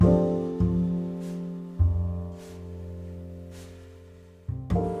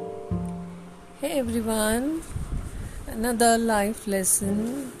Hey everyone, another life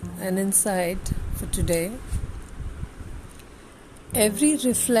lesson and insight for today. Every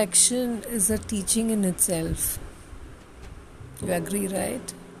reflection is a teaching in itself. You agree,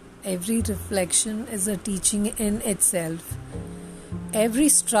 right? Every reflection is a teaching in itself. Every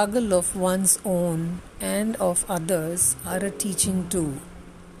struggle of one's own and of others are a teaching too.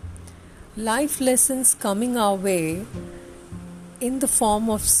 Life lessons coming our way in the form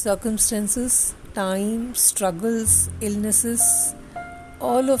of circumstances, time, struggles, illnesses,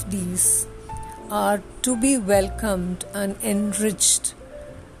 all of these are to be welcomed and enriched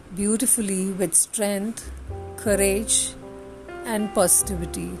beautifully with strength, courage, and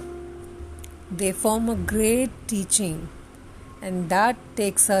positivity. They form a great teaching, and that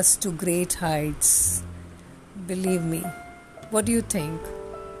takes us to great heights. Believe me. What do you think?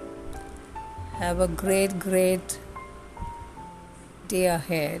 Have a great day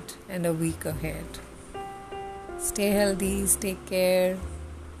ahead and a week ahead. Stay healthy, take care.